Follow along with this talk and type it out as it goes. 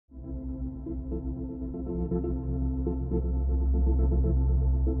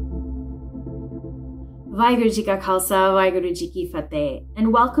Vaheguru Ji Ka Khalsa, Vaheguru Ji Ki Fateh,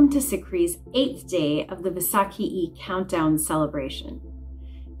 and welcome to SikhRI's 8th day of the Vaisakhi countdown celebration.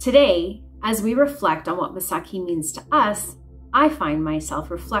 Today, as we reflect on what Vaisakhi means to us, I find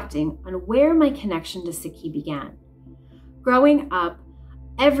myself reflecting on where my connection to Sikhi began. Growing up,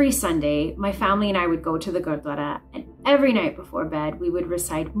 every Sunday, my family and I would go to the Gurdwara, and every night before bed, we would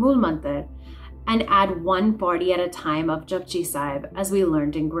recite Mool Mantar and add one pauri at a time of Japji Sahib as we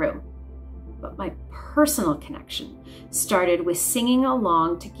learned and grew. But my personal connection started with singing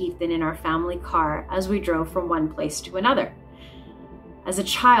along to Kirtan in our family car as we drove from one place to another. As a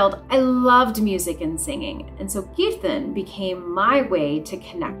child, I loved music and singing, and so Kirtan became my way to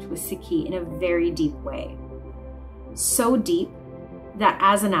connect with Sikhi in a very deep way. So deep that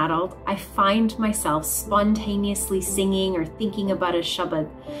as an adult, I find myself spontaneously singing or thinking about a Sabad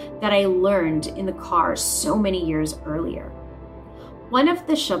that I learned in the car so many years earlier. One of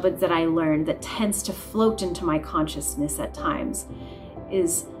the Shabads that I learned that tends to float into my consciousness at times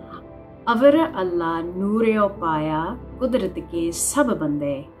is Avara Allah Nooreo Paya Kudrat ke sab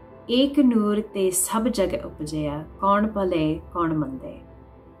bande Ek noor te sab jag upajaya Kaun pale kaun mande.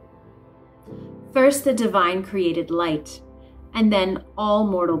 First the divine created light, and then all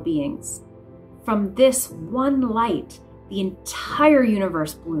mortal beings. From this one light, the entire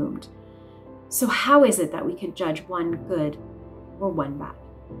universe bloomed. So how is it that we could judge one good or one bad?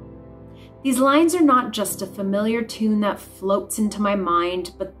 These lines are not just a familiar tune that floats into my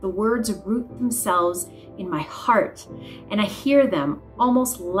mind, but the words root themselves in my heart, and I hear them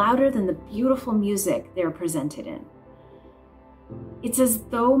almost louder than the beautiful music they're presented in. It's as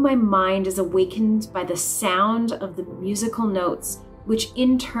though my mind is awakened by the sound of the musical notes, which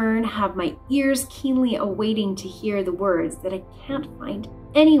in turn have my ears keenly awaiting to hear the words that I can't find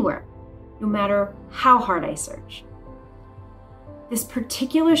anywhere, no matter how hard I search. This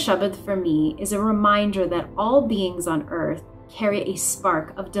particular Shabad for me is a reminder that all beings on earth carry a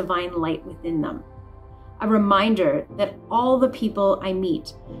spark of divine light within them. A reminder that all the people I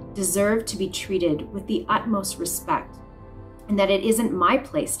meet deserve to be treated with the utmost respect, and that it isn't my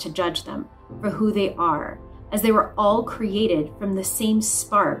place to judge them for who they are, as they were all created from the same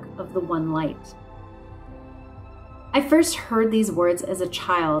spark of the one light. I first heard these words as a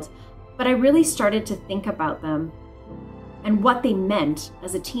child, but I really started to think about them and what they meant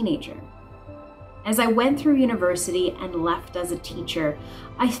as a teenager. As I went through university and left as a teacher,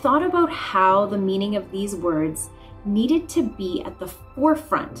 I thought about how the meaning of these words needed to be at the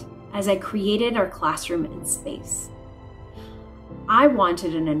forefront as I created our classroom and space. I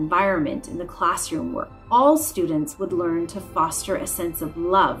wanted an environment in the classroom where all students would learn to foster a sense of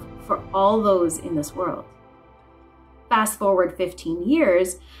love for all those in this world. Fast forward 15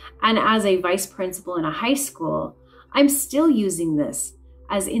 years, and as a vice principal in a high school, I'm still using this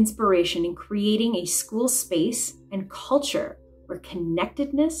as inspiration in creating a school space and culture where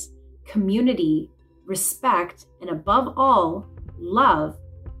connectedness, community, respect, and above all, love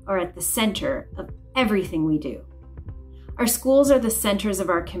are at the center of everything we do. Our schools are the centers of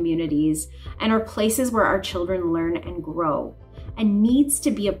our communities and are places where our children learn and grow, and needs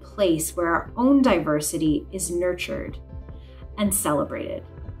to be a place where our own diversity is nurtured and celebrated.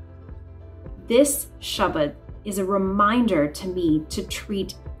 This Shabad is a reminder to me to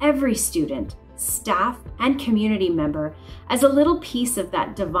treat every student, staff, and community member as a little piece of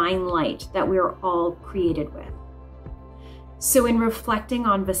that divine light that we are all created with. So in reflecting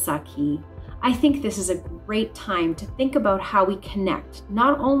on Vaisakhi, I think this is a great time to think about how we connect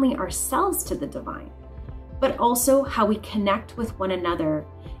not only ourselves to the divine, but also how we connect with one another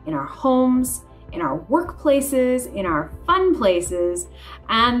in our homes, in our workplaces, in our fun places,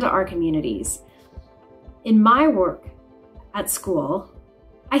 and our communities. In my work at school,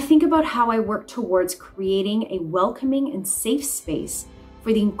 I think about how I work towards creating a welcoming and safe space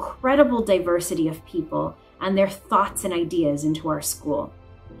for the incredible diversity of people and their thoughts and ideas into our school.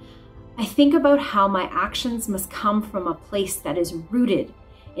 I think about how my actions must come from a place that is rooted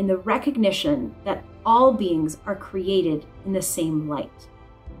in the recognition that all beings are created in the same light.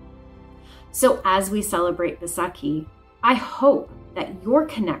 So as we celebrate Vaisakhi, I hope that your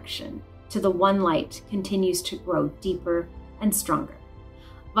connection to the one light continues to grow deeper and stronger.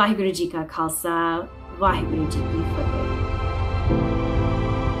 Vaheguru Ji Ka Khalsa, Vaheguru Ji Ki Fateh.